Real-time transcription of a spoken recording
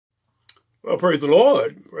Well, praise the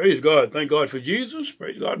Lord. Praise God. Thank God for Jesus.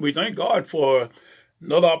 Praise God. We thank God for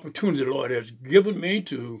another opportunity the Lord has given me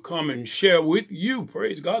to come and share with you.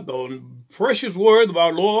 Praise God. The precious word of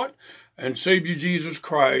our Lord and Savior Jesus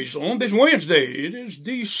Christ on this Wednesday. It is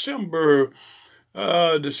December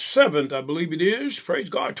the 7th, I believe it is. Praise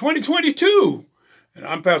God. 2022. And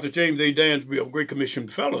I'm Pastor James A. Dansby of Great Commission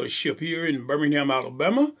Fellowship here in Birmingham,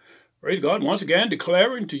 Alabama. Praise God, once again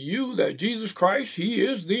declaring to you that Jesus Christ, He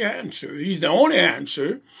is the answer. He's the only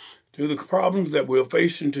answer to the problems that we're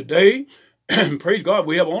facing today. Praise God,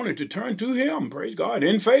 we have only to turn to Him, praise God,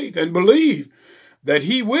 in faith and believe that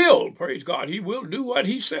He will, praise God, He will do what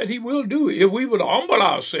He said He will do. If we would humble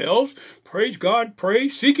ourselves, praise God, pray,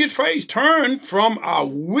 seek His face, turn from our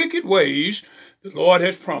wicked ways, the Lord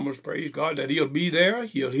has promised, praise God, that He'll be there.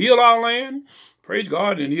 He'll heal our land. Praise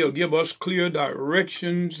God, and He'll give us clear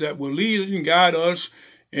directions that will lead and guide us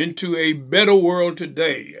into a better world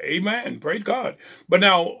today. Amen. Praise God. But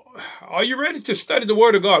now, are you ready to study the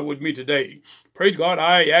Word of God with me today? Praise God.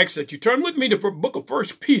 I ask that you turn with me to the book of 1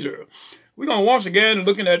 Peter. We're going to once again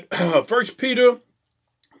looking at 1 Peter.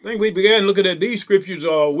 I think we began looking at these scriptures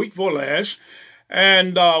week before last.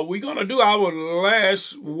 And we're going to do our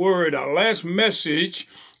last word, our last message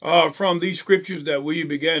from these scriptures that we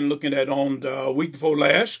began looking at on the week before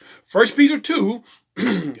last. 1 Peter 2,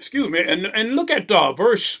 excuse me, and look at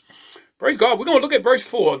verse, praise God, we're going to look at verse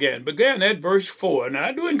 4 again. Began at verse 4. And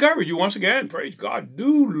I do encourage you once again, praise God,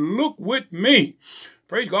 do look with me.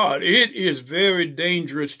 Praise God, it is very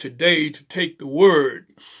dangerous today to take the word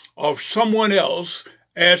of someone else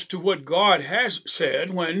as to what God has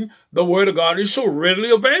said when the word of God is so readily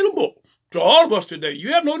available to all of us today.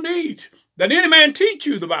 You have no need that any man teach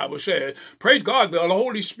you, the Bible says. Praise God, the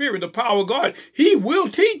Holy Spirit, the power of God, He will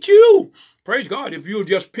teach you. Praise God, if you'll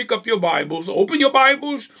just pick up your Bibles, open your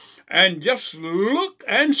Bibles, and just look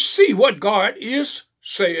and see what God is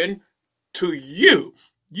saying to you.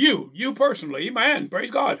 You personally, amen.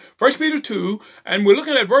 Praise God. 1 Peter 2, and we're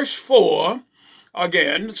looking at verse 4,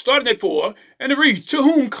 again, starting at 4, and it reads, to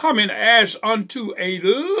whom coming as unto a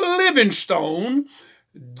living stone,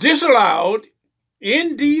 disallowed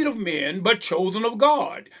indeed of men, but chosen of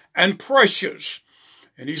God, and precious.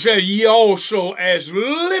 And he said, ye also as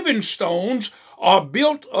living stones are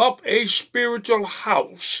built up a spiritual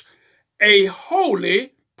house, a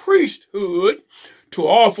holy priesthood, to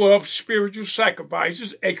offer up spiritual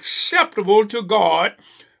sacrifices acceptable to God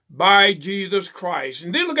by Jesus Christ.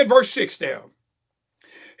 And then look at verse 6 there.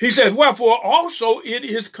 He says, wherefore also it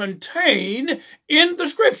is contained in the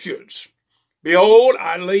scriptures. Behold,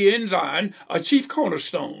 I lay in Zion a chief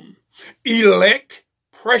cornerstone, elect,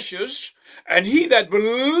 precious, and he that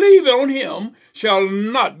believeth on him shall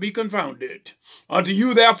not be confounded. Unto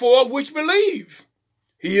you therefore which believe,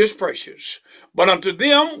 he is precious. But unto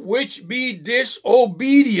them which be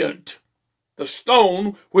disobedient, the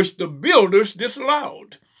stone which the builders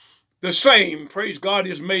disallowed, the same, praise God,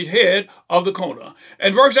 is made head of the corner.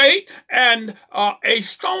 And verse 8, and a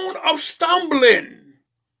stone of stumbling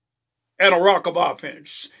and a rock of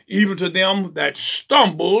offense, even to them that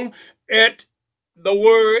stumble at the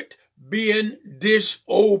word, being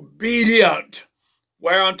disobedient,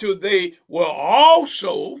 whereunto they were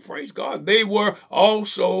also, praise God, they were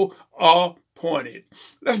also appointed.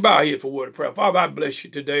 Let's bow here for a word of prayer. Father, I bless you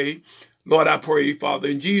today. Lord, I pray, Father,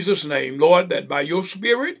 in Jesus' name, Lord, that by your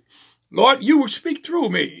Spirit, Lord, you will speak through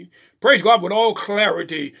me. Praise God, with all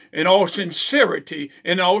clarity and all sincerity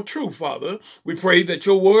and all truth, Father. We pray that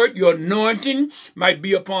your word, your anointing might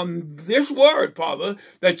be upon this word, Father,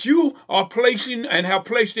 that you are placing and have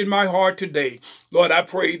placed in my heart today. Lord, I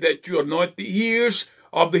pray that you anoint the ears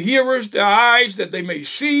of the hearers, the eyes, that they may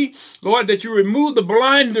see. Lord, that you remove the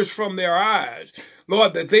blinders from their eyes.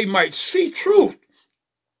 Lord, that they might see truth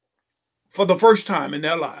for the first time in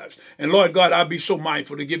their lives. And Lord God, I'll be so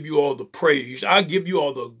mindful to give you all the praise. I give you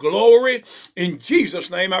all the glory. In Jesus'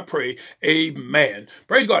 name I pray. Amen.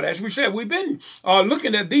 Praise God. As we said, we've been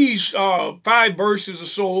looking at these 5 verses or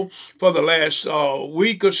so for the last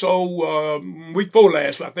week or so, week before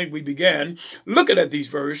last, I think we began looking at these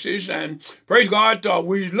verses. And praise God,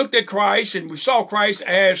 we looked at Christ and we saw Christ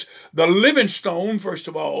as the living stone, first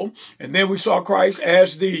of all. And then we saw Christ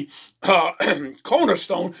as the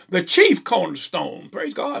cornerstone, the chief cornerstone,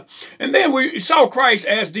 praise God. And then we saw Christ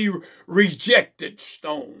as the rejected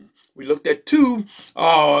stone. We looked at 2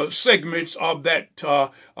 segments of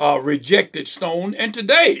that rejected stone. And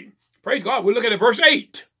today, praise God, we're looking at verse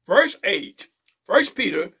 8. Verse 8, 1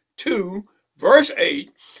 Peter 2, verse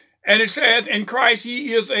 8. And it says, in Christ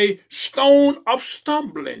he is a stone of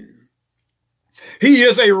stumbling. He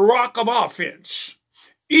is a rock of offense.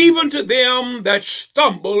 even to them that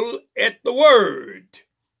stumble at the word.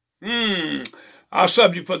 Our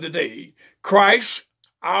subject for the day, Christ,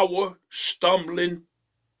 our stumbling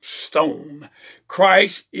stone.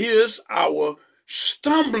 Christ is our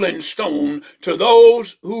stumbling stone to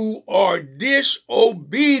those who are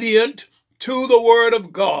disobedient to the word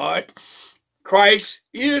of God. Christ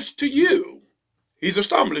is to you. He's a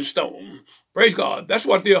stumbling stone. Praise God. That's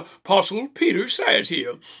what the Apostle Peter says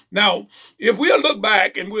here. Now, if we'll look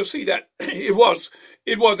back and we'll see that it was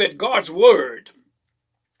at God's word.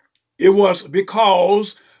 It was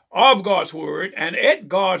because of God's word and at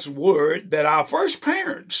God's word that our first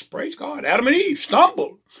parents, praise God, Adam and Eve,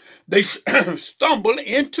 stumbled. They stumbled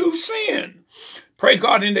into sin. Praise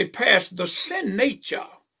God. And they passed the sin nature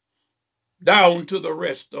down to the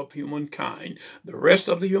rest of humankind, the rest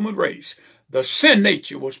of the human race. The sin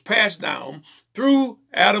nature was passed down through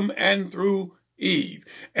Adam and through Eve.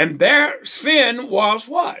 And their sin was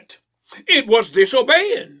what? It was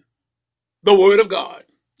disobeying the word of God.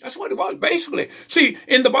 That's what it was, basically. See,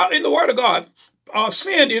 in the word of God,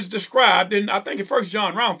 sin is described in, I think in 1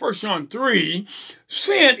 John, around 1 John 3,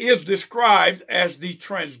 sin is described as the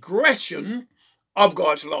transgression of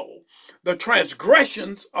God's law. The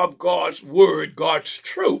transgressions of God's word, God's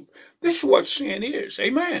truth. This is what sin is.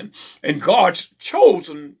 Amen. And God's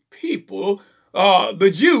chosen people,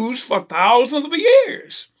 the Jews, for thousands of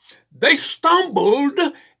years, they stumbled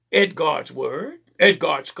at God's word, at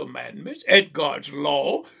God's commandments, at God's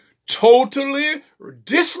law, totally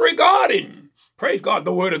disregarding, praise God,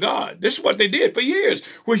 the word of God. This is what they did for years,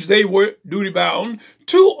 which they were duty bound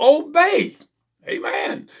to obey.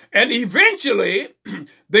 Amen. And eventually,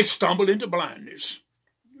 they stumbled into blindness.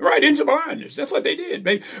 Right into blindness. That's what they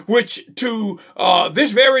did, which to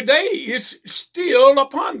this very day is still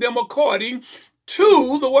upon them according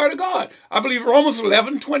to the word of God. I believe Romans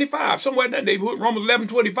 11:25, somewhere in that neighborhood, Romans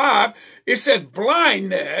 11:25, it says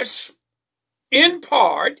blindness in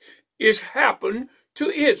part is happened to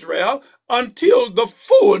Israel until the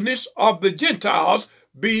fullness of the Gentiles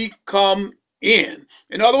be come in.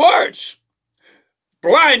 In other words,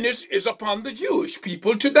 blindness is upon the Jewish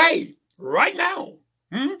people today, right now,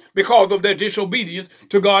 because of their disobedience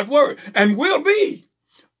to God's word, and will be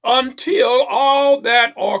until all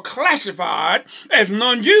that are classified as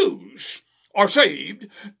non-Jews are saved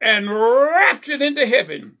and raptured into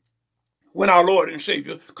heaven when our Lord and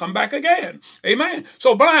Savior come back again. Amen.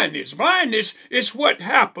 So blindness is what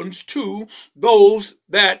happens to those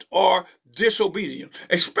that are disobedient,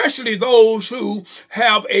 especially those who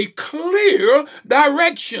have a clear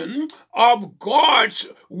direction of God's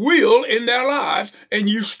will in their lives, and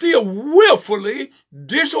you still willfully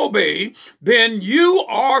disobey, then you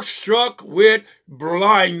are struck with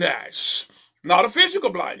blindness. Not a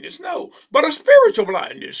physical blindness, no, but a spiritual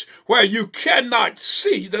blindness, where you cannot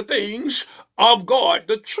see the things of God,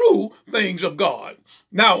 the true things of God.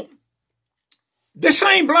 Now, the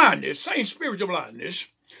same blindness, same spiritual blindness,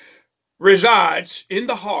 resides in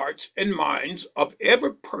the hearts and minds of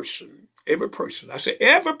every person. I say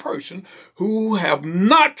every person who have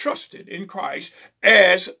not trusted in Christ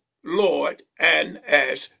as Lord and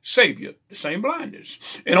as Savior. The same blindness.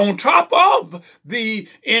 And on top of the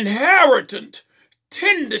inherent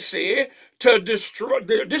tendency to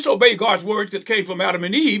disobey God's word that came from Adam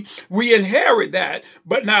and Eve, we inherit that.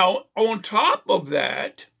 But now, on top of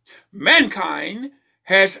that, mankind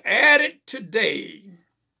has added today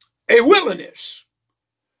a willingness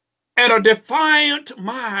and a defiant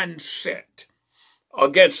mindset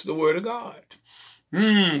against the word of God.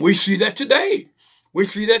 We see that today.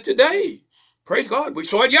 Praise God. We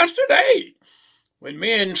saw it yesterday when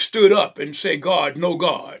men stood up and said, God, no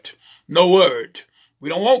word. We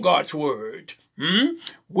don't want God's word.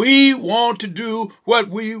 We want to do what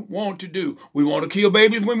we want to do. We want to kill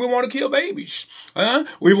babies when we want to kill babies.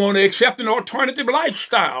 We want to accept an alternative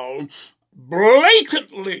lifestyle.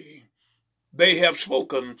 Blatantly, they have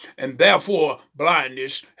spoken, and therefore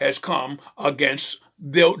blindness has come against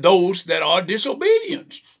those that are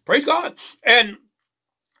disobedient. Praise God. And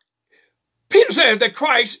Peter says that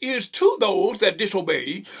Christ is to those that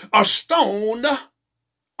disobey a stone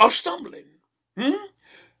of stumbling.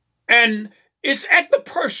 And it's at the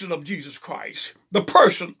person of Jesus Christ,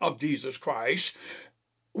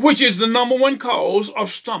 which is the number one cause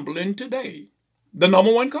of stumbling today. The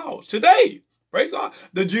number one cause today. Praise God.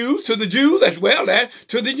 The Jews, to the Jews as well as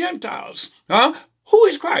to the Gentiles. Who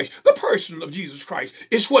is Christ? The person of Jesus Christ.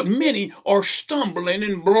 It's what many are stumbling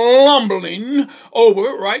and blumbling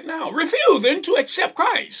over right now, refusing to accept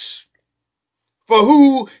Christ for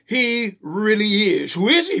who he really is. Who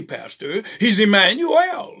is he, Pastor? He's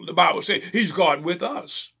Emmanuel. The Bible says he's God with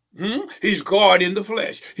us. He's God in the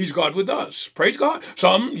flesh. He's God with us. Praise God.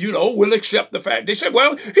 Some, will accept the fact. They say,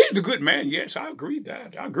 well, he's a good man. Yes, I agree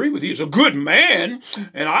that. I agree with you. He's a good man.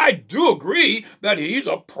 And I do agree that he's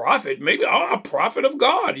a prophet, maybe a prophet of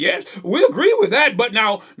God. Yes, we agree with that. But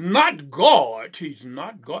now, not God. He's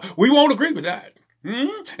not God. We won't agree with that.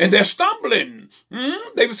 And they're stumbling.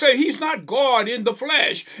 They would say he's not God in the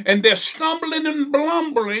flesh. And they're stumbling and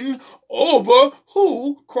blumbering over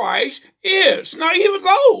who Christ is. Now, even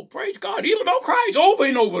though, praise God, even though Christ over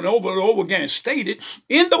and over and over and over again stated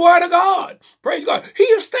in the Word of God, praise God, he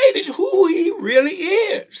has stated who he really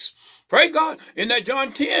is. Praise God. In that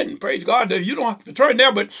John 10, praise God, you don't have to turn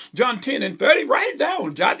there, but John 10 and 30, write it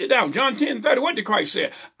down, jot it down. John 10 and 30, what did Christ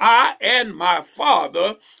say? I and my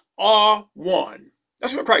Father are one.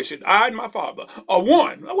 That's what Christ said. I and my Father are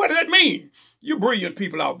one. What does that mean? You brilliant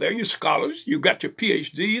people out there, you scholars, you got your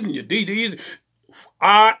PhDs and your DDs.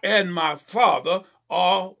 I and my Father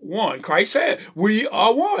are one. Christ said, we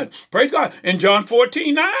are one. Praise God. In John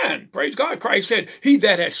 14:9, praise God, Christ said, he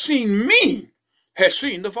that has seen me has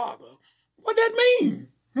seen the Father. What does that mean?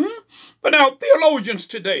 But now, theologians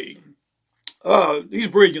today, these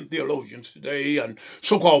brilliant theologians today and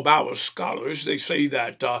so-called Bible scholars, they say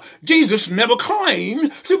that Jesus never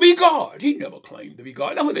claimed to be God. He never claimed to be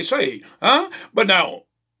God. That's what they say. But now,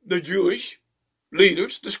 the Jewish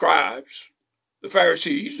leaders, the scribes, the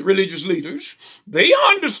Pharisees, the religious leaders, they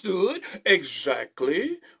understood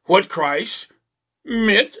exactly what Christ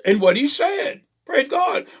meant and what he said. Praise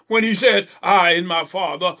God. When he said, I and my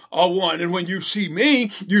Father are one, and when you see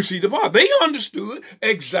me, you see the Father. They understood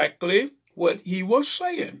exactly what he was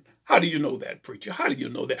saying. How do you know that, preacher? How do you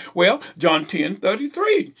know that? Well, John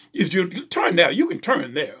 10:33. If you turn there, you can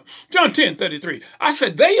turn there. John 10:33. I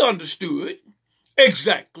said they understood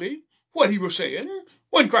exactly what he was saying.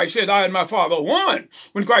 When Christ said, I and my Father are one.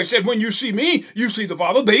 When Christ said, when you see me, you see the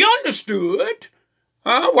Father. They understood.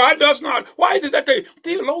 Why is it that the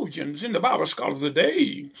theologians and the Bible scholars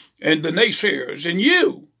today and the naysayers and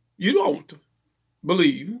you don't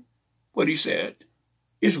believe what he said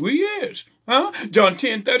is who he is? John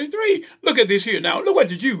 10:33. Look at this here now. Look what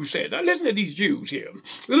the Jews said. Now listen to these Jews here,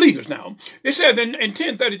 the leaders now. It says in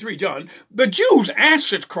 10:33, John, the Jews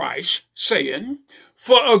answered Christ, saying,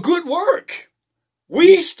 for a good work.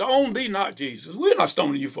 We stone thee not, Jesus. We're not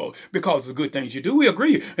stoning you because of the good things you do. We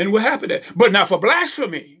agree, and we're happy that. But not for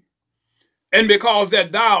blasphemy. And because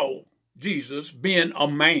that thou, Jesus, being a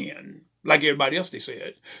man, like everybody else they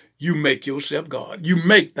said, you make yourself God. You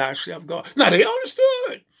make thyself God. Now they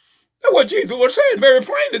understood. That's what Jesus was saying very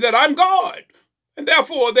plainly, that I'm God. And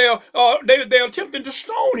therefore they're attempting to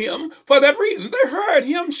stone him for that reason. They heard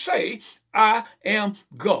him say, I am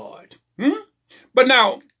God. But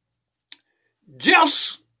now,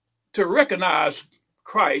 just to recognize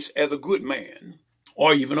Christ as a good man,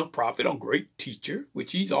 or even a prophet or great teacher,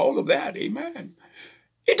 which he's all of that, amen.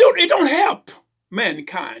 It don't help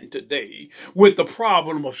mankind today with the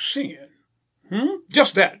problem of sin.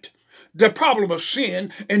 Just that. The problem of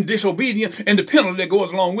sin and disobedience and the penalty that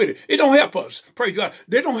goes along with it. It don't help us. Praise God.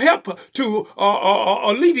 They don't help to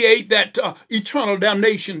alleviate that eternal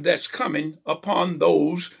damnation that's coming upon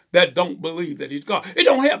those that don't believe that he's God. It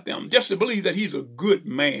don't help them just to believe that he's a good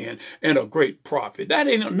man and a great prophet. That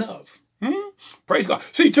ain't enough. Praise God.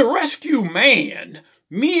 See, to rescue man,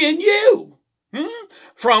 me and you,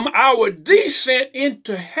 from our descent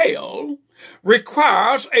into hell,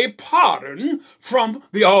 requires a pardon from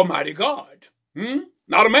the Almighty God.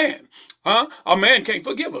 Not a man. A man can't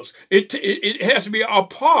forgive us. It has to be a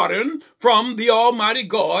pardon from the Almighty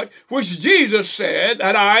God, which Jesus said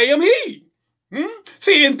that I am he.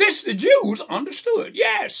 See, in this the Jews understood.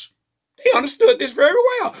 Yes, they understood this very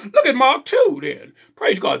well. Look at Mark 2 then.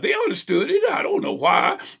 Praise God, they understood it. I don't know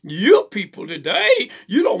why you people today,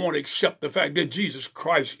 you don't want to accept the fact that Jesus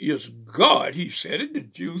Christ is God. He said it, the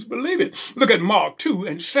Jews believe it. Look at Mark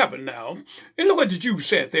 2:7 now. And look what the Jews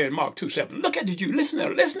said there in Mark 2:7. Look at the Jews. Listen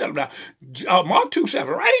to them now. Mark 2:7.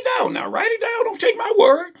 Write it down now. Write it down. Don't take my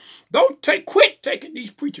word. Quit taking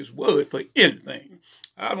these preachers' word for anything.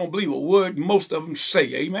 I don't believe a word most of them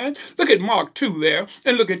say, amen. Look at Mark 2 there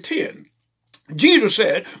and look at 10. Jesus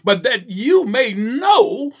said, but that you may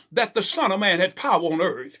know that the Son of Man had power on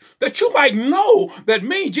earth, that you might know that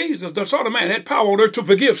me, Jesus, the Son of Man, had power on earth to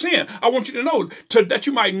forgive sin. I want you to know that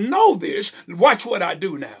you might know this. Watch what I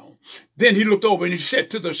do now. Then he looked over and he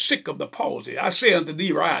said to the sick of the palsy, I say unto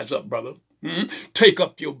thee, rise up, brother. Take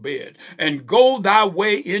up your bed and go thy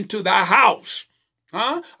way into thy house.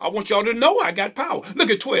 I want y'all to know I got power. Look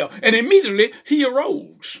at 12. And immediately he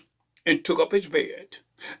arose and took up his bed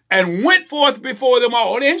and went forth before them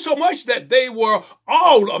all, insomuch that they were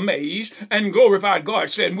all amazed and glorified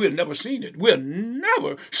God, saying, we've never seen it. We've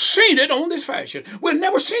never seen it on this fashion. We've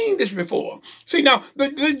never seen this before. See, now,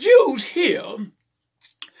 the Jews here,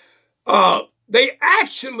 they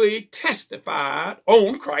actually testified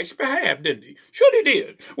on Christ's behalf, didn't they? Sure they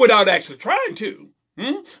did, without actually trying to.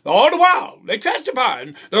 All the while, they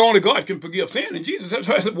testified that only God can forgive sin. And Jesus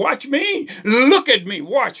said, watch me. Look at me.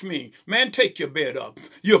 Watch me. Man, take your bed up.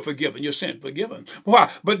 You're forgiven. Your sin forgiven. Why?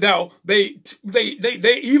 But now, they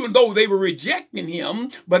even though they were rejecting him,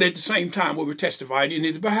 but at the same time, we were testifying in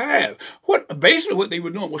his behalf. Basically what they were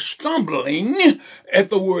doing was stumbling at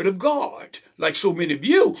the word of God, like so many of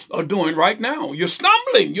you are doing right now. You're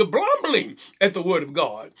stumbling. You're grumbling at the word of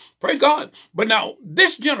God. Praise God. But now,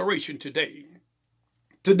 this generation today,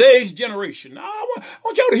 today's generation. Now, I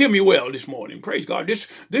want y'all to hear me well this morning. Praise God. This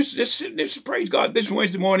praise God, this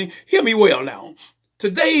Wednesday morning. Hear me well now.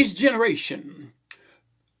 Today's generation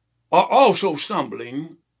are also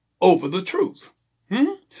stumbling over the truth.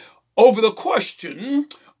 Over the question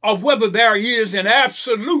of whether there is an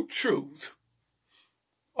absolute truth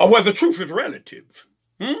or whether truth is relative.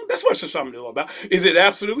 That's what it's something about. Is it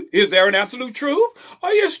absolute? Is there an absolute truth?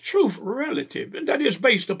 Or is truth relative? And that is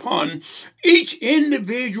based upon each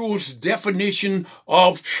individual's definition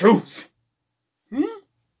of truth.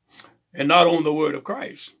 And not on the word of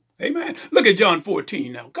Christ. Amen. Look at John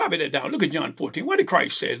 14 now. Copy that down. Look at John 14. What did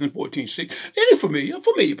Christ says in 14:6? Any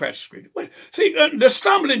familiar passage scripture. See, the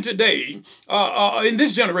stumbling today in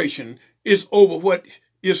this generation is over what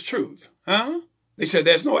is truth. They said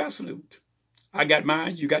there's no absolute. I got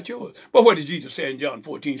mine, you got yours. But what did Jesus say in John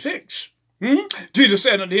 14:6? Jesus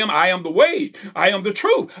said unto him, I am the way, I am the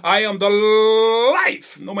truth, I am the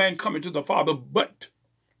life. No man coming to the Father but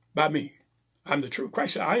by me. I'm the truth.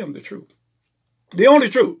 Christ said, I am the truth. The only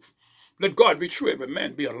truth. Let God be true, every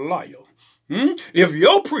man be a liar. If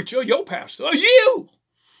your preacher, your pastor,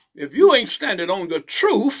 if you ain't standing on the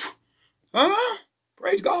truth,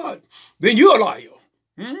 praise God, then you're a liar.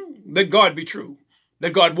 Let God be true.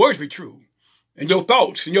 Let God's words be true. And your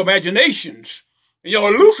thoughts and your imaginations and your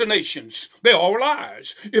hallucinations, they're all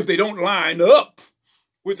lies if they don't line up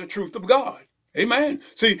with the truth of God. Amen.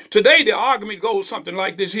 See, today the argument goes something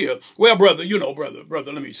like this here. Well, brother,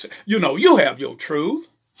 brother, let me say, you have your truth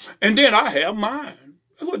and then I have mine.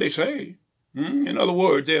 That's what they say. In other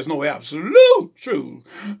words, there's no absolute truth.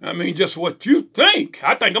 I mean, just what you think.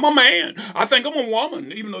 I think I'm a man. I think I'm a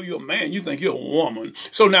woman. Even though you're a man, you think you're a woman.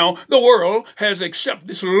 So now the world has accepted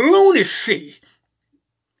this lunacy,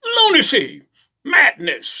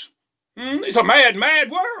 madness. It's a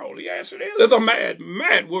mad world. Yes, it is. It's a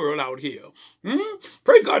mad world out here.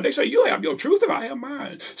 Praise God. They say you have your truth and I have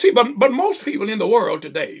mine. See, but most people in the world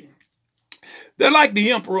today, they're like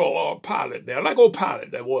the emperor or Pilate. They're like old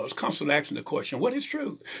Pilate that was constantly asking the question, what is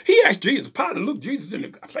truth? He asked Jesus. Pilate looked Jesus in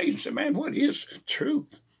the face and said, man, what is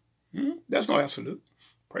truth? That's no absolute.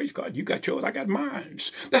 Praise God. You got yours, I got mine.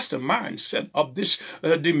 That's the mindset of this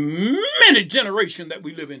diminished generation that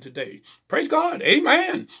we live in today. Praise God.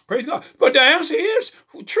 Amen. Praise God. But the answer is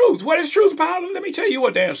truth. What is truth, Pilate? Let me tell you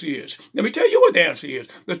what the answer is.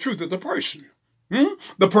 The truth of the person.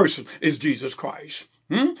 The person is Jesus Christ.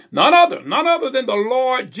 None other than the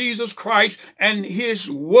Lord Jesus Christ and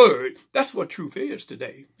his word. That's what truth is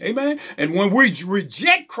today. Amen. And when we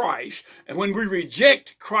reject Christ and when we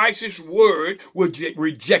reject Christ's word, we're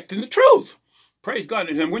rejecting the truth. Praise God.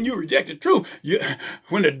 And when you reject the truth,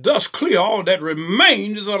 when the dust clear, all that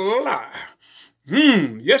remains is a lie.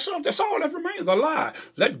 Yes, sir. That's all that remains, a lie.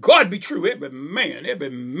 Let God be true. Every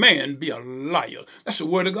man be a liar. That's the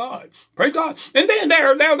word of God. Praise God. And then there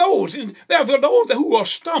are those who are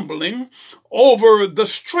stumbling over the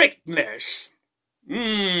strictness.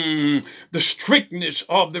 The strictness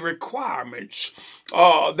of the requirements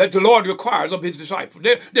that the Lord requires of his disciples.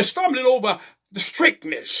 They're stumbling over the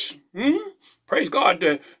strictness. Praise God.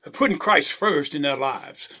 They're putting Christ first in their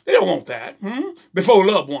lives. They don't want that. Before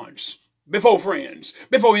loved ones. Before friends,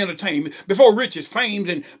 before entertainment, before riches, fames,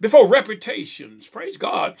 and before reputations. Praise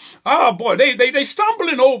God. Oh boy, they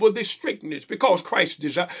stumbling over this strictness because Christ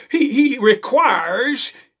desire. He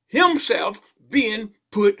requires himself being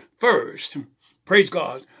put first. Praise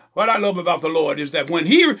God. What I love about the Lord is that when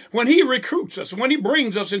he recruits us, when he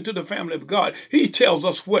brings us into the family of God, he tells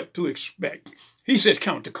us what to expect. He says,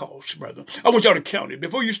 count the cost, brother. I want y'all to count it.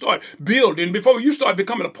 Before you start building, before you start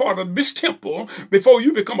becoming a part of this temple, before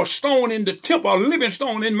you become a stone in the temple, a living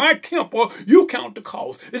stone in my temple, you count the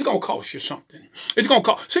cost. It's going to cost you something. It's going to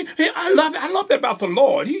cost. See, I love that about the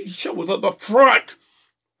Lord. He shows us up front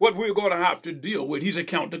what we're going to have to deal with. He said,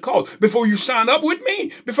 count the cost. Before you sign up with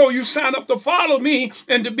me, before you sign up to follow me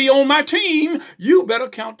and to be on my team, you better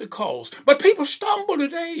count the cost. But people stumble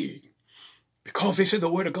today because they say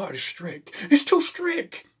the word of God is strict. It's too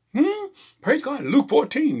strict. Praise God. Luke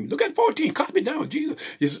 14. Look at 14. Copy down.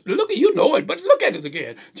 Jesus. Look at, you know it, but look at it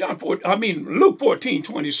again. Luke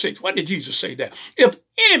 14:26. What did Jesus say there? If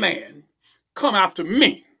any man come after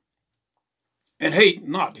me and hate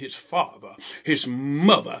not his father, his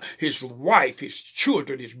mother, his wife, his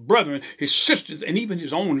children, his brethren, his sisters, and even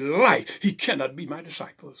his own life, he cannot be my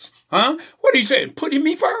disciples. What he said? Putting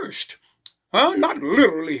me first. Not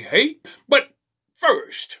literally hate, but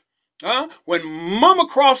first. When mama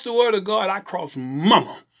crossed the word of God, I crossed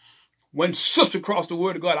mama. When sister crossed the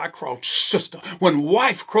word of God, I crossed sister. When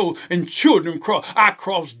wife crossed and children crossed, I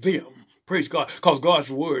crossed them. Praise God. Because God's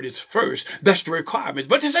word is first. That's the requirements.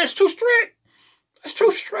 But that's too strict. That's too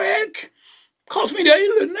strict. Cost me to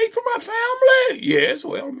alienate from my family. Yes,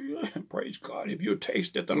 well, praise God. If you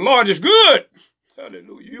taste that the Lord is good,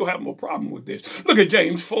 hallelujah, you'll have no problem with this. Look at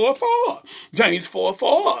James 4:4. James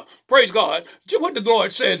 4:4. Praise God. What the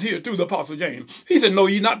Lord says here through the Apostle James. He said, know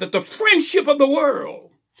ye not that the friendship of the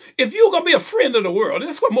world, if you're going to be a friend of the world, and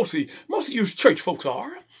that's what most of you church folks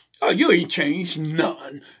are. You ain't changed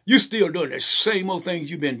none. You still doing the same old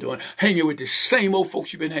things you've been doing, hanging with the same old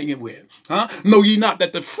folks you've been hanging with. Know ye not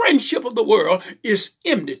that the friendship of the world is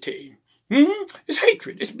enmity. It's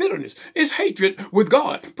hatred. It's bitterness. It's hatred with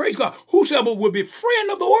God. Praise God. Whosoever will be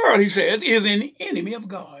friend of the world, he says, is an enemy of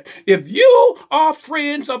God. If you are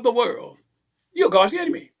friends of the world, you're God's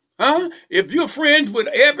enemy. If you're friends with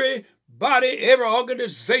everybody, every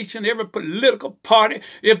organization, every political party,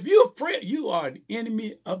 if you're a friend, you are an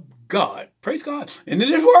enemy of God. Praise God. And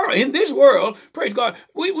in this world, praise God,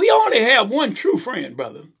 we only have one true friend,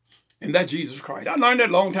 brother. And that's Jesus Christ. I learned that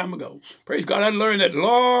a long time ago. Praise God. I learned that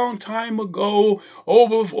long time ago,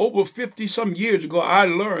 over 50 some years ago, I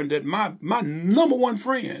learned that my number one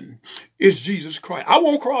friend is Jesus Christ. I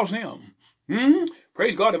won't cross him.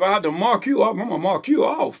 Praise God. If I had to mark you off, I'm going to mark you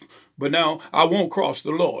off. But now I won't cross the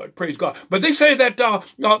Lord. Praise God. But they say that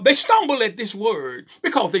they stumble at this word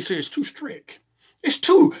because they say it's too strict. It's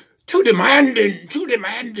too demanding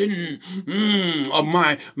of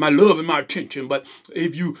my love and my attention. But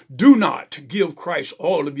if you do not give Christ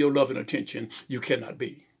all of your love and attention, you cannot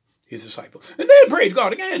be his disciple. And then, praise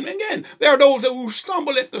God, again, there are those who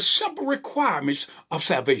stumble at the simple requirements of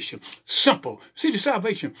salvation. Simple. See, the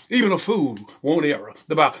salvation, even a fool won't err.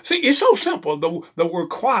 See, it's so simple, the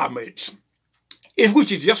requirements,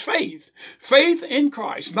 which is just faith. Faith in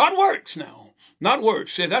Christ, not works now. Not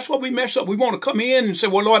works. That's what we mess up. We want to come in and say,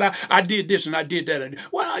 well, Lord, I did this and I did that.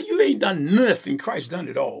 Well, you ain't done nothing. Christ done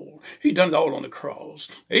it all. He done it all on the cross.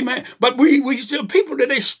 Amen. But we still people that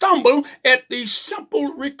they stumble at the simple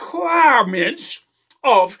requirements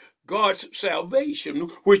of God's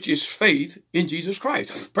salvation, which is faith in Jesus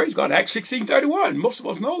Christ. Praise God. Acts 16:31. Most of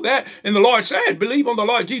us know that. And the Lord said, believe on the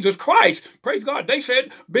Lord Jesus Christ. Praise God. They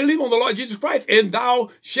said, believe on the Lord Jesus Christ, and thou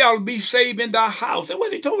shalt be saved in thy house. And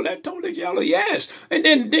when they told that, told the jailer, yes.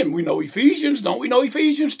 And then we know Ephesians. Don't we know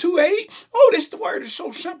Ephesians 2:8? Oh, the word is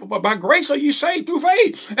so simple. But by grace are you saved through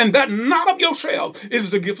faith, and that not of yourself is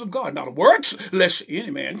the gift of God, not of works, lest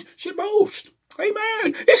any man should boast.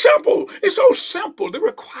 Amen. It's simple. It's so simple. The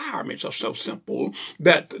requirements are so simple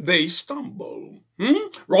that they stumble.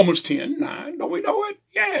 Romans 10:9. Don't we know it?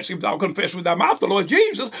 Yes. If thou confess with thy mouth the Lord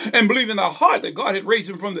Jesus and believe in thy heart that God hath raised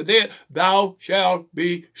him from the dead, thou shalt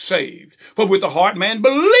be saved. For with the heart man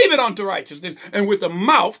believeth unto righteousness, and with the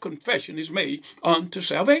mouth confession is made unto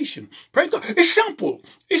salvation. Praise God. It's simple.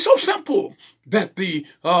 It's so simple that the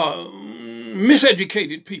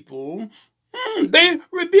miseducated people, they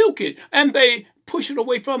rebuke it and they push it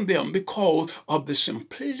away from them because of the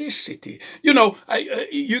simplicity. You know,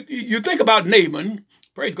 you think about Naaman,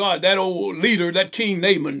 praise God, that old leader, that King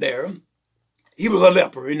Naaman there. He was a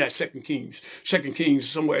leper in that 2 Kings,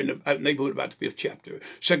 somewhere in the neighborhood, about the 5th chapter,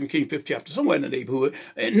 2 Kings 5th chapter, somewhere in the neighborhood.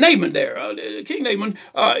 And Naaman there, King Naaman,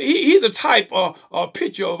 he's a type or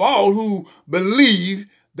picture of all who believe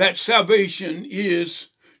that salvation is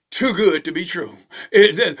too good to be true.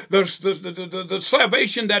 The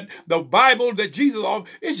salvation that the Bible, that Jesus offers,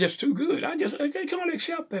 is just too good. I can't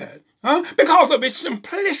accept that. Because of its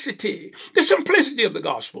simplicity, the simplicity of the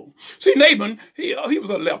gospel. See, Naaman, he was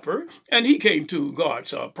a leper, and he came to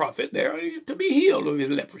God's prophet there to be healed of his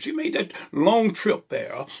leprosy. He made that long trip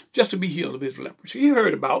there just to be healed of his leprosy. He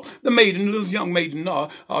heard about the maiden, this young maiden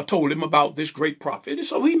told him about this great prophet, and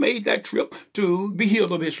so he made that trip to be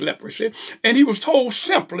healed of his leprosy. And he was told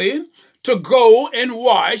simply to go and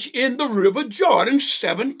wash in the river Jordan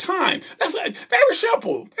 7 times. That's very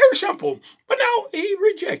simple, very simple. But now he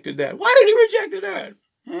rejected that. Why did he reject that?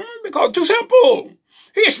 Because too simple.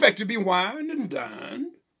 He expected to be wined and dined.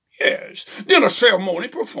 Yes. Then a ceremony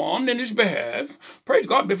performed in his behalf. Praise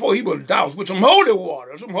God, before he was doused with some holy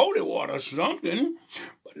water, something.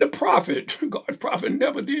 But the prophet, God's prophet,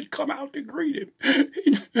 never did come out to greet him.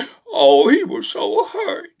 He was so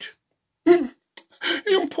hurt.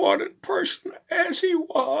 Important person as he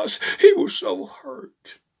was so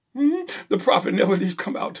hurt. The prophet never did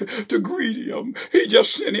come out to greet him. He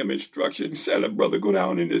just sent him instructions, said, brother, go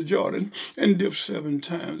down in the Jordan and dip 7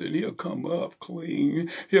 times, and he'll come up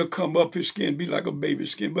clean. He'll come up, his skin be like a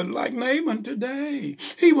baby's skin. But like Naaman today,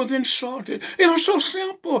 he was insulted. It was so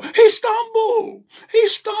simple. He stumbled.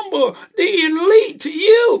 The elite,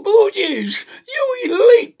 you bougies, you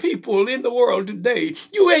elite people in the world today,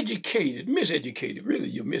 you educated, miseducated, really,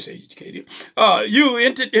 you're miseducated. You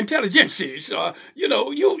intelligences,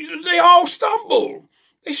 they all stumble.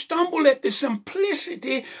 They stumble at the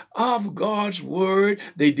simplicity of God's word.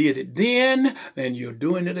 They did it then, and you're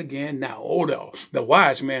doing it again now. No, the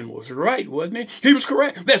wise man was right, wasn't he? He was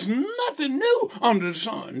correct. There's nothing new under the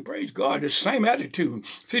sun. Praise God. The same attitude.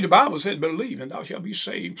 See, the Bible says, believe and thou shalt be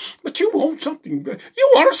saved. But you want something great.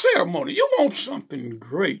 You want a ceremony. You want something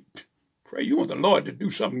great. Pray. You want the Lord to do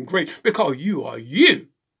something great because you are you.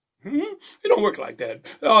 It don't work like that.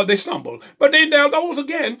 They stumble. But there are those,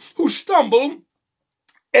 again, who stumble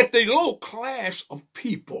at the low class of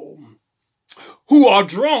people who are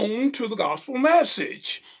drawn to the gospel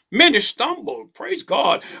message. Many stumble, praise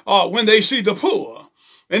God, when they see the poor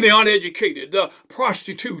and the uneducated, the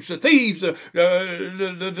prostitutes, the thieves,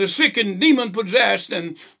 the sick and demon-possessed,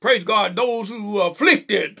 and praise God, those who are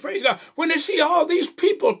afflicted, praise God. When they see all these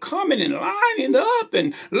people coming and lining up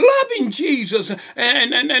and loving Jesus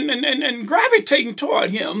and gravitating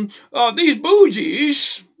toward him, these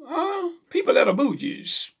bougies, people that are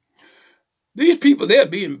bougies, these people, they'll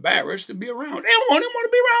be embarrassed to be around. They don't want to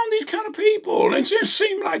be around these kind of people. And it just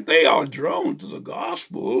seems like they are drawn to the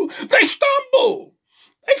gospel. They stumble.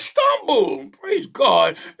 Praise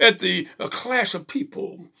God, at the class of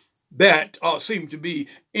people that seem to be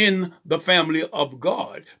in the family of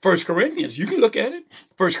God. 1 Corinthians, you can look at it.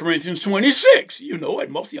 1 Corinthians 26, you know it.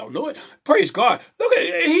 Most of y'all know it. Praise God. Look at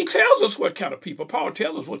it. He tells us what kind of people, Paul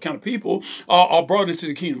tells us what kind of people are brought into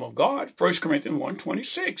the kingdom of God. 1 Corinthians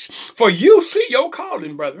 1:26. For you see your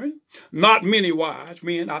calling, brethren, not many wise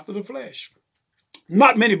men after the flesh.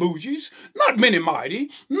 Not many bougies, not many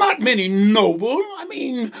mighty, not many noble,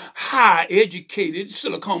 high educated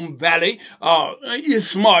Silicon Valley,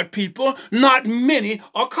 smart people, not many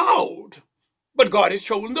are called. But God has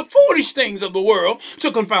chosen the foolish things of the world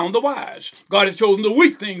to confound the wise. God has chosen the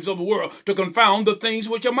weak things of the world to confound the things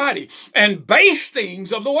which are mighty. And base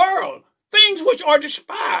things of the world, things which are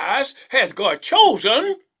despised, hath God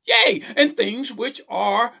chosen, yea, and things which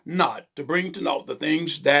are not, to bring to naught the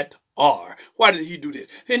things that are. Why did he do this?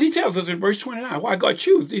 And he tells us in verse 29 why God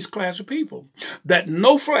chose these class of people. That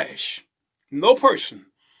no flesh, no person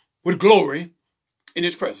would glory in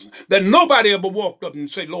his presence. That nobody ever walked up and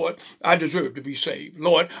said, Lord, I deserve to be saved.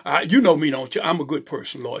 Lord, you know me, don't you? I'm a good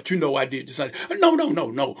person, Lord. You know I did this.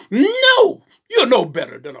 No. You're no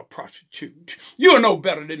better than a prostitute. You're no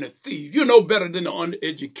better than a thief. You're no better than the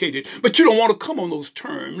uneducated. But you don't want to come on those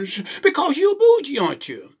terms because you're bougie, aren't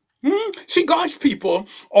you? See, God's people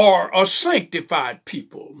are a sanctified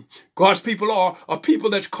people. God's people are a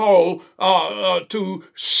people that's called to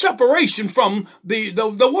separation from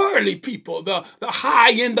the worldly people, the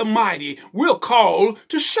high and the mighty. We're called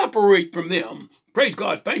to separate from them. Praise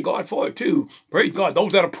God. Thank God for it too. Praise God.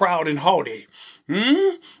 Those that are proud and haughty.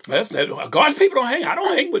 God's people don't hang. I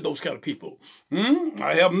don't hang with those kind of people.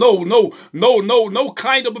 I have no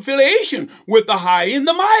kind of affiliation with the high and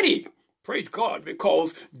the mighty. Praise God,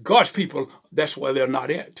 because God's people, that's where they're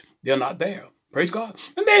not at. They're not there. Praise God.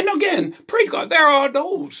 And then again, praise God, there are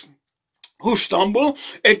those who stumble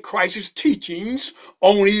at Christ's teachings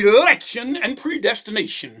on election and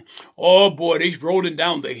predestination. Oh boy, they're rolling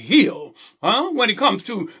down the hill, when it comes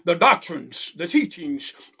to the doctrines, the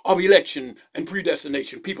teachings of election and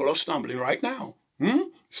predestination. People are stumbling right now.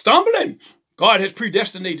 Stumbling. God has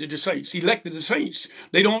predestinated the saints, elected the saints.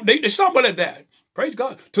 They stumble at that. Praise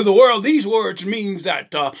God. To the world, these words means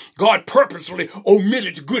that God purposely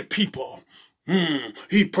omitted good people.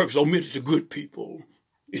 He purposely omitted the good people.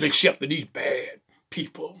 He accepted these bad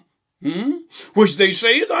people, which they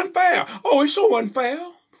say is unfair. Oh, it's so unfair.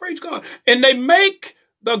 Praise God. And they make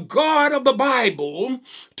the God of the Bible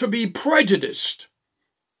to be prejudiced.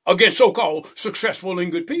 against so-called successful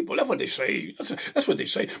and good people. That's what they say. That's what they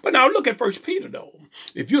say. But now look at 1 Peter, though.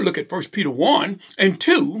 If you look at 1 Peter 1 and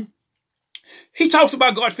 2, he talks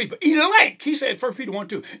about God's people. Elect. He said 1 Peter 1,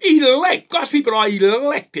 2. Elect. God's people are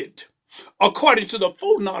elected according to the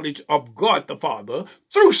full knowledge of God the Father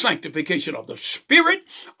through sanctification of the Spirit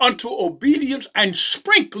unto obedience and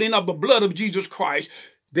sprinkling of the blood of Jesus Christ.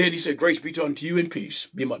 Then he said, grace be unto you and peace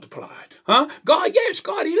be multiplied. God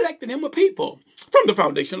elected him a people from the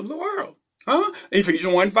foundation of the world.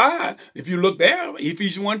 Ephesians 1:5. If you look there,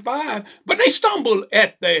 Ephesians 1:5. But they stumble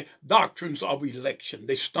at the doctrines of election.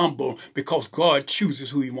 They stumble because God chooses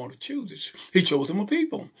who he wants to choose. He chose them a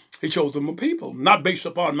people. He chose them a people. Not based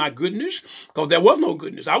upon my goodness, because there was no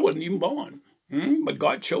goodness. I wasn't even born. But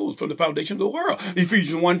God chose from the foundation of the world.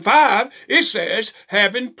 Ephesians 1:5, it says,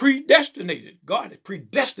 having predestinated. God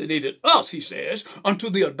predestinated us, he says, unto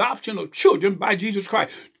the adoption of children by Jesus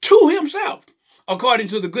Christ to himself, according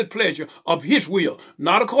to the good pleasure of his will.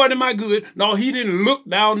 Not according to my good. No, he didn't look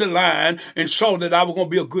down the line and saw that I was going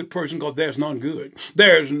to be a good person, because there's none good.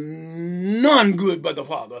 There's none good but the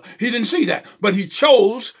Father. He didn't see that. But he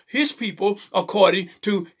chose his people according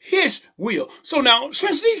to his will. So now,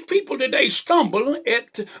 since these people today stumble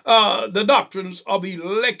at the doctrines of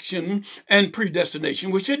election and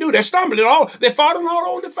predestination, which they do, they're stumbling all, they're falling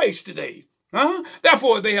all on the face today.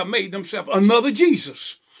 Therefore, they have made themselves another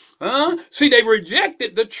Jesus. See, they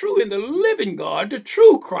rejected the true and the living God, the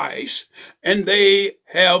true Christ, and they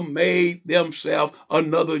have made themselves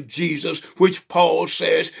another Jesus, which Paul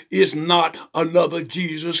says is not another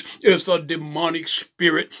Jesus. It's a demonic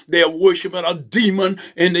spirit. They're worshiping a demon,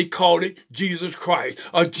 and they call it Jesus Christ.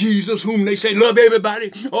 A Jesus whom they say love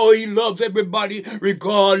everybody. Oh, he loves everybody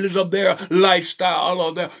regardless of their lifestyle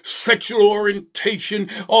or their sexual orientation.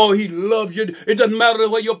 Oh, he loves you. It doesn't matter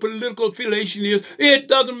what your political affiliation is. It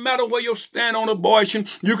doesn't matter where you stand on abortion.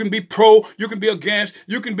 You can be pro, you can be against,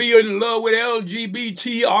 you can be in love with LGBT,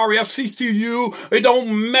 RFCCU. It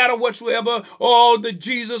don't matter whatsoever. Oh, the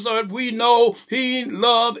Jesus that we know, he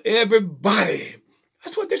loved everybody.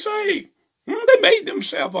 That's what they say. They made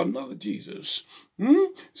themselves another Jesus.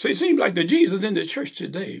 So it seems like the Jesus in the church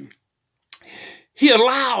today, he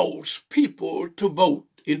allows people to vote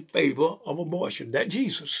in favor of abortion. That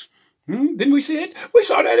Jesus. Didn't we see it? We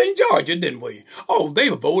saw that in Georgia, didn't we? Oh, they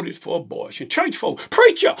voted for abortion. Church folk,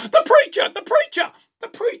 preacher, the preacher, the preacher, the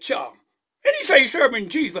preacher. And he says serving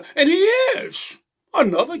Jesus. And he is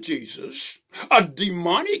another Jesus, a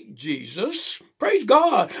demonic Jesus. Praise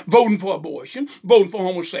God. Voting for abortion, voting for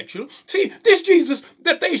homosexual. See, this Jesus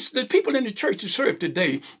that the people in the church serve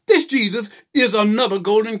today, this Jesus is another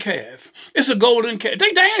golden calf. It's a golden calf.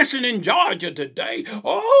 They dancing in Georgia today.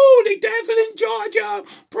 Oh, they dancing in Georgia.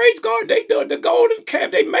 Praise God. They do the golden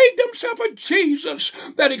calf. They made themselves a Jesus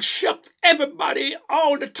that accepts everybody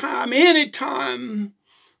all the time, anytime.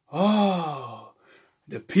 Oh,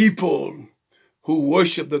 the people who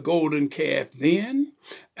worship the golden calf then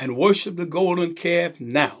and worship the golden calf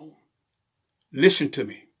now. Listen to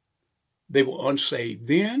me. They were unsaved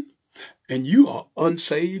then, and you are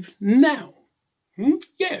unsaved now.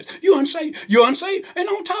 Yes, you're unsaved. You're unsaved. And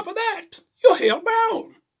on top of that, you're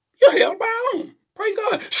hell-bound. You're hell-bound. Praise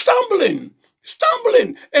God.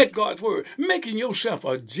 Stumbling at God's word, making yourself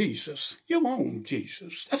a Jesus, your own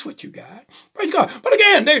Jesus. That's what you got. Praise God. But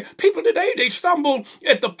again, people today, they stumble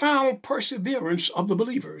at the final perseverance of the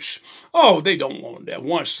believers. Oh, they don't want that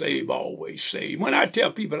once saved, always saved. When I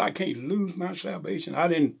tell people I can't lose my salvation, I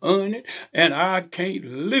didn't earn it, and I can't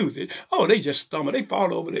lose it. Oh, they just stumble. They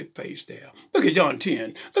fall over their face there. Look at John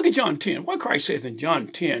 10. Look at John 10. What Christ says in John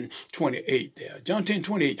 10:28 there. John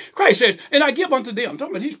 10:28. Christ says, and I give unto them,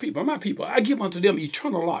 talking about his people, my people, I give unto them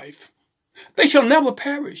eternal life. They shall never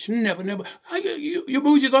perish. Never, never. You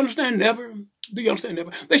bougies understand never? Do you understand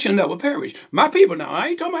never? They shall never perish. My people now, I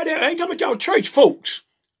ain't talking about that. I ain't talking about y'all church folks.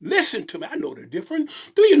 Listen to me. I know the difference.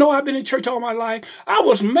 Do you know I've been in church all my life? I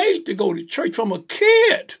was made to go to church from a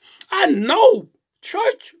kid. I know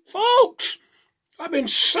church folks. I've been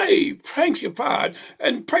saved, sanctified,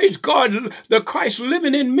 and praise God, the Christ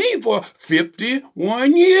living in me for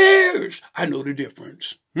 51 years. I know the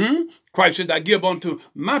difference. Christ said, I give unto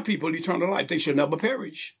my people eternal life. They shall never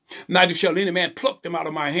perish. Neither shall any man pluck them out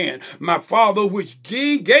of my hand. My Father, which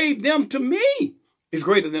gave them to me, is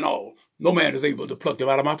greater than all. No man is able to pluck them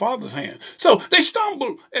out of my Father's hand. So they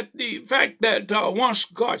stumble at the fact that once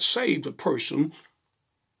God saved a person,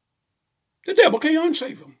 the devil can't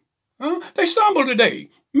unsave him. They stumble today.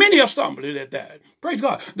 Many are stumbling at that. Praise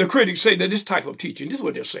God. The critics say that this type of teaching, this is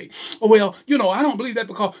what they'll say. Oh, well, I don't believe that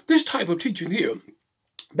because this type of teaching here,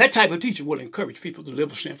 that type of teaching will encourage people to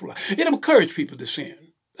live a sinful life. It'll encourage people to sin.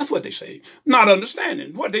 That's what they say. Not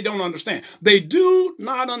understanding what they don't understand. They do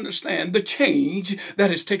not understand the change that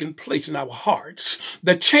has taken place in our hearts.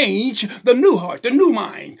 The change, the new heart, the new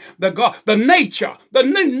mind, the God, the nature, the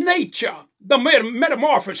new nature, the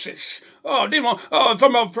metamorphosis. From the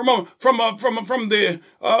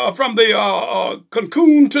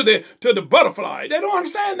cocoon to the butterfly. They don't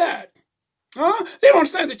understand that. They don't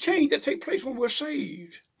understand the change that takes place when we're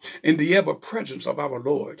saved in the ever presence of our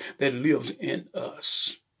Lord that lives in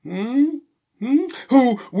us. Who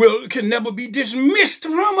can never be dismissed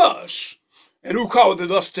from us, and who causes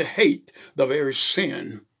us to hate the very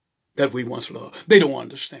sin that we once loved. They don't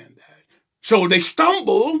understand that. So they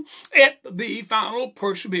stumble at the final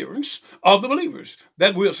perseverance of the believers,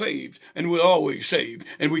 that we're saved and we're always saved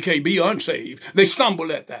and we can't be unsaved. They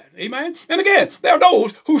stumble at that. Amen. And again, there are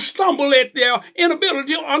those who stumble at their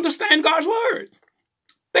inability to understand God's word.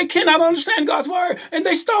 They cannot understand God's word, and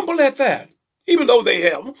they stumble at that. Even though they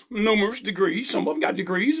have numerous degrees, some of them got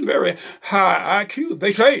degrees and very high IQ.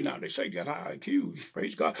 They say they got high IQs,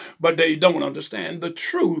 praise God, but they don't understand the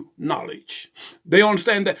true knowledge. They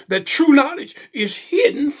understand that true knowledge is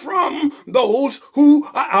hidden from those who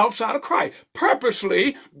are outside of Christ.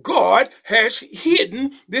 Purposely, God has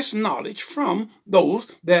hidden this knowledge from those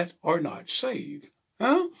that are not saved.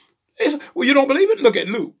 Well, you don't believe it? Look at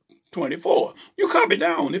Luke 24. You copy it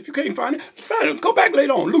down. If you can't find it, go back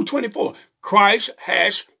later on. Luke 24. Christ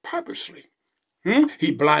has purposely. He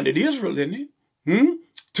blinded Israel, didn't he?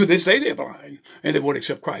 To this day they're blind, and they won't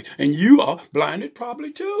accept Christ. And you are blinded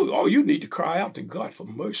probably too. Oh, you need to cry out to God for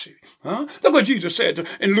mercy. Look what Jesus said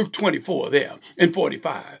in Luke 24 there, in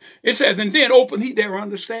 45. It says, and then open he their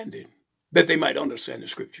understanding, that they might understand the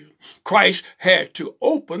scripture. Christ had to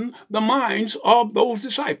open the minds of those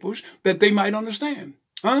disciples that they might understand.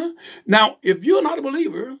 Now, if you're not a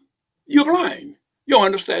believer, you're blind. Your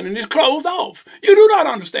understanding is closed off. You do not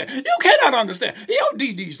understand. You cannot understand. Your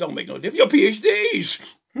DDs don't make no difference. Your PhDs,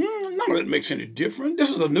 none of it makes any difference.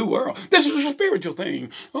 This is a new world. This is a spiritual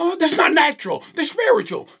thing. This is not natural. This is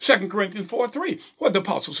spiritual. 2 Corinthians 4:3, what the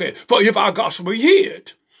apostle said. For if our gospel be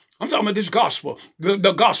hid, I'm talking about this gospel,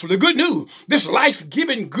 the gospel, the good news, this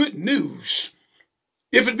life-giving good news.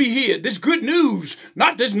 If it be hid, this good news,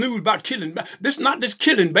 not this news about killing, not this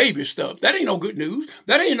killing baby stuff. That ain't no good news.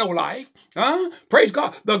 That ain't no life. Praise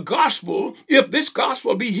God. The gospel, if this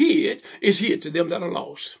gospel be hid, is hid to them that are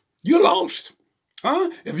lost. You're lost.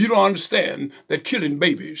 If you don't understand that killing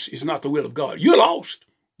babies is not the will of God, you're lost.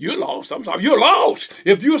 You're lost. I'm sorry. You're lost.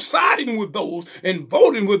 If you're siding with those and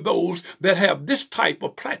voting with those that have this type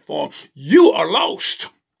of platform, you are lost.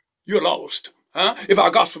 You're lost. If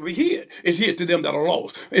our gospel be hid, it's hid to them that are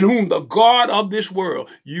lost, in whom the God of this world,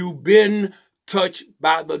 you've been touched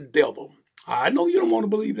by the devil. I know you don't want to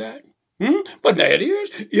believe that. But there it is.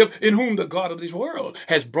 If in whom the God of this world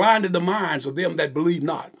has blinded the minds of them that believe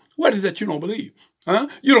not. What is that you don't believe?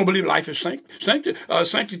 You don't believe life is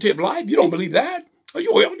sanctity of life? You don't believe that? Well,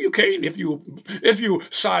 you can't if you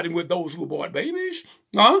siding with those who abort babies.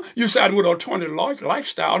 You siding with alternative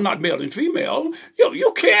lifestyle, not male and female.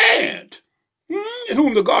 You can't. In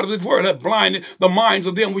whom the God of this world hath blinded the minds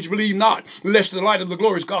of them which believe not, lest the light of the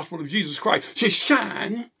glorious gospel of Jesus Christ should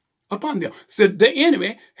shine upon them. So the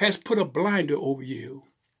enemy has put a blinder over you.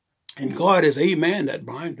 And God is, amen, that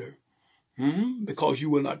blinder. Because you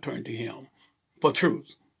will not turn to him for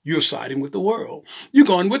truth. You're siding with the world. You're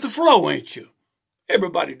going with the flow, ain't you?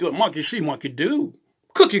 Everybody do it. Monkey see, monkey do.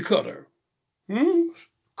 Cookie cutter.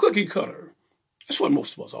 Cookie cutter. That's what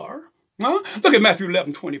most of us are. Look at Matthew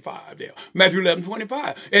 11:25 there. Matthew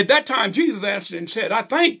 11:25. At that time, Jesus answered and said, I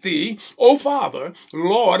thank thee, O Father,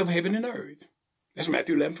 Lord of heaven and earth. That's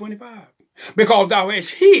Matthew 11:25. Because thou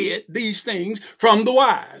hast hid these things from the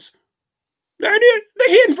wise. They're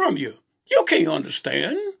hidden from you. You can't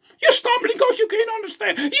understand. You're stumbling because you can't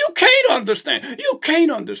understand. You can't understand. You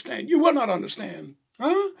can't understand. You will not understand.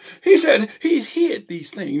 He said he's hid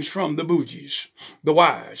these things from the bougies, the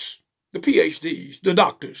wise, the PhDs, the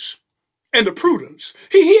doctors, and the prudence.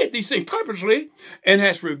 He hid these things purposely and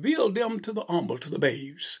has revealed them to the humble, to the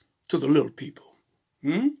babes, to the little people.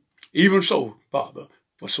 Even so, Father,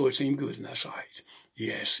 for so it seemed good in thy sight.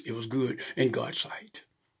 Yes, it was good in God's sight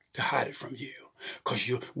to hide it from you, because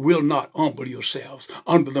you will not humble yourselves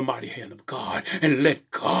under the mighty hand of God and let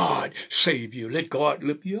God save you. Let God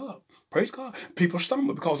lift you up. Praise God. People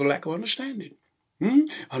stumble because of lack of understanding.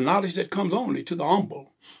 A knowledge that comes only to the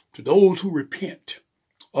humble, to those who repent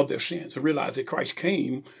of their sins and realize that Christ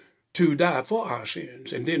came to die for our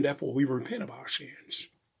sins, and then therefore we repent of our sins.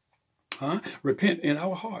 Repent in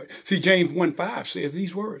our heart. See, James 1:5 says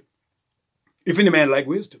these words. If any man lack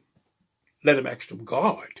wisdom, let him ask of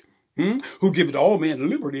God, who giveth all men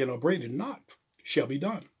liberty and upbraideth not, shall be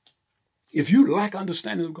done. If you lack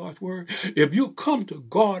understanding of God's word, if you come to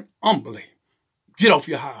God humbly, get off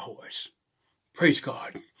your high horse. Praise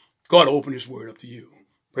God. God will open his word up to you.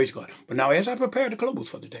 Praise God. But now as I prepare to close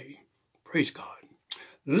for the day, praise God,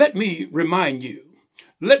 let me remind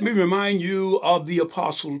you of the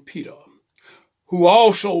Apostle Peter, who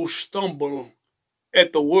also stumbled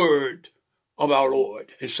at the word of our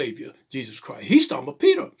Lord and Savior, Jesus Christ. He stumbled,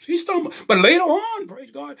 Peter. He stumbled. But later on,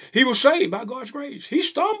 praise God, he was saved by God's grace. He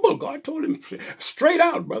stumbled. God told him straight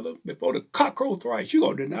out, brother, before the cock crow thrice, you're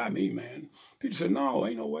going to deny me, man. Peter said, no,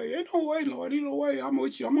 ain't no way. Ain't no way, Lord. Ain't no way. I'm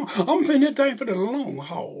with you. I'm in that thing for the long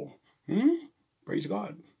haul. Praise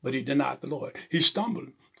God. But he denied the Lord. He stumbled.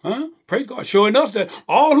 Praise God. Showing us that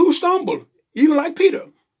all who stumble, even like Peter,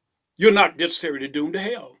 you're not necessarily doomed to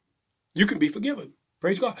hell. You can be forgiven.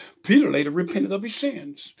 Praise God. Peter later repented of his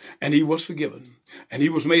sins, and he was forgiven. And he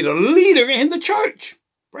was made a leader in the church.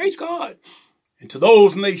 Praise God. And to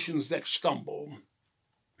those nations that stumble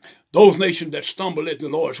at the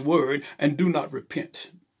Lord's word and do not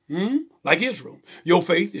repent, like Israel, your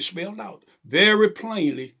faith is spelled out, very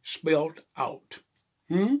plainly spelled out.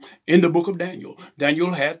 In the book of Daniel.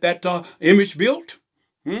 Daniel had that image built.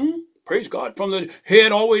 Praise God. From the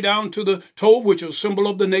head all the way down to the toe, which is a symbol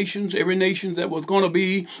of the nations, every nation that was going to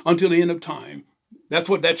be until the end of time. That's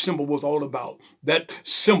what that symbol was all about. That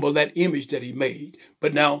symbol, that image that he made.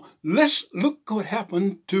 But now let's look what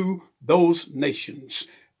happened to those nations.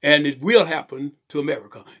 And it will happen to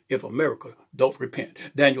America if America don't repent.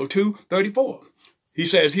 Daniel 2:34. He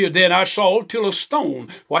says here, then I saw till a stone.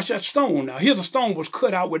 Watch that stone. Now, here's a stone was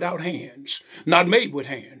cut out without hands, not made with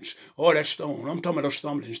hands. Oh, that stone. I'm talking about a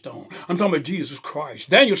stumbling stone. I'm talking about Jesus Christ.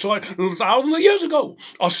 Daniel saw it thousands of years ago.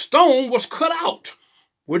 A stone was cut out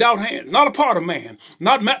without hands, not a part of man,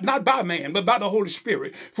 not by man, but by the Holy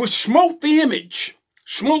Spirit, which smote the image,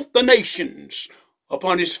 smote the nations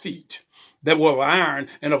upon his feet that were of iron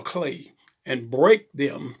and of clay, and break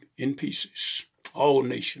them in pieces. All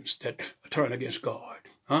nations that turn against God.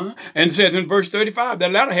 And it says in verse 35, the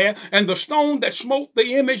latter half, and the stone that smote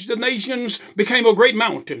the image, the nations, became a great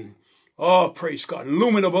mountain. Oh, praise God,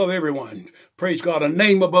 looming above everyone. Praise God, a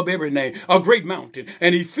name above every name, a great mountain.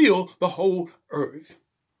 And he filled the whole earth.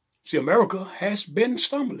 See, America has been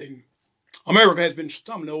stumbling. America has been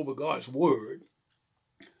stumbling over God's word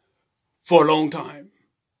for a long time.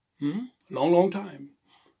 Long time.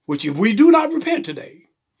 Which if we do not repent today,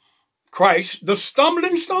 Christ, the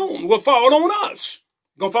stumbling stone, will fall on us.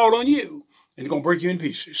 It's going to fall on you. And it's going to break you in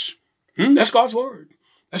pieces. That's God's word.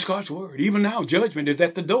 That's God's word. Even now, judgment is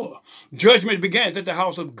at the door. Judgment begins at the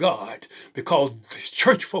house of God because the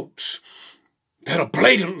church folks that are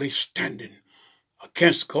blatantly standing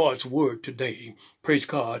against God's word today, praise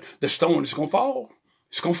God, the stone is going to fall.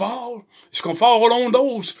 It's going to fall. It's going to fall on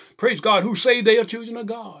those, praise God, who say they are children of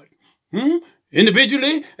God.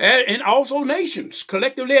 Individually and also nations,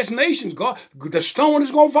 collectively as nations, God, the stone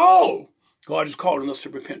is going to fall. God is calling us to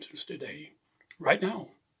repentance today, right now,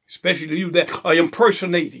 especially you that are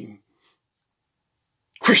impersonating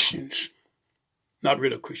Christians. Not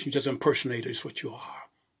real Christians, just impersonators is what you are.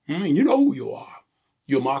 You know who you are.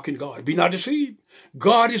 You're mocking God. Be not deceived.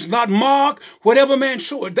 God is not mocked. Whatever man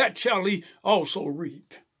soweth, that shall he also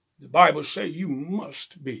reap. The Bible says you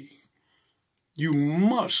must be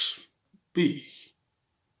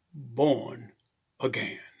born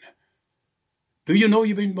again. Do you know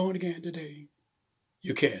you've been born again today?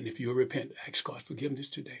 You can if you repent. Ask God's forgiveness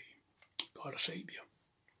today. God will save you.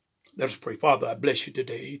 Let us pray. Father, I bless you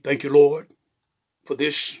today. Thank you, Lord, for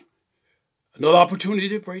this. Another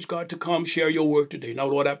opportunity, praise God, to come share your word today. Now,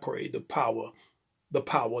 Lord, I pray the power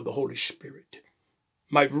of the Holy Spirit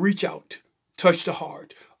might reach out, touch the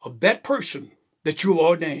heart of that person that you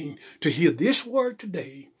ordained to hear this word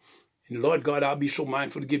today. And Lord God, I'll be so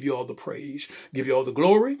mindful to give you all the praise, give you all the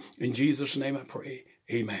glory. In Jesus' name I pray.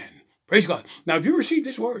 Amen. Praise God. Now, if you receive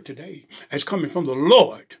this word today as coming from the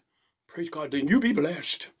Lord, praise God, then you be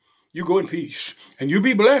blessed. You go in peace and you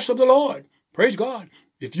be blessed of the Lord. Praise God.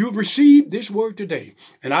 If you receive this word today,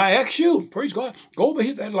 and I ask you, praise God, go over and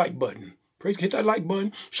hit that like button. Praise, hit that like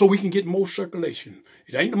button so we can get more circulation.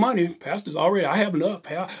 It ain't the money. Pastor's already, I have enough.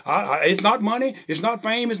 It's not money. It's not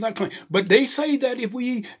fame. It's not claim. But they say that if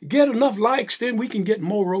we get enough likes, then we can get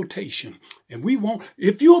more rotation. And we want,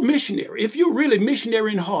 if you're a missionary, if you're really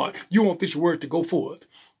missionary in heart, you want this word to go forth,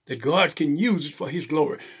 that God can use it for his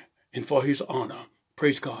glory and for his honor.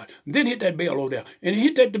 Praise God. Then hit that bell over there. And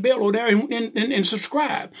hit that bell over there and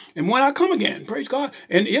subscribe. And when I come again, praise God.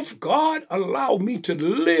 And if God allowed me to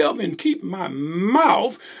live and keep my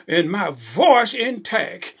mouth and my voice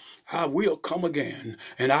intact, I will come again,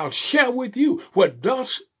 and I'll share with you what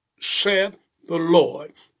thus saith the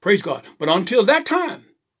Lord. Praise God. But until that time,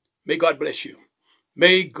 may God bless you.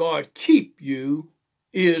 May God keep you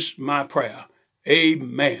is my prayer.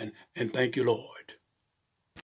 Amen. And thank you, Lord.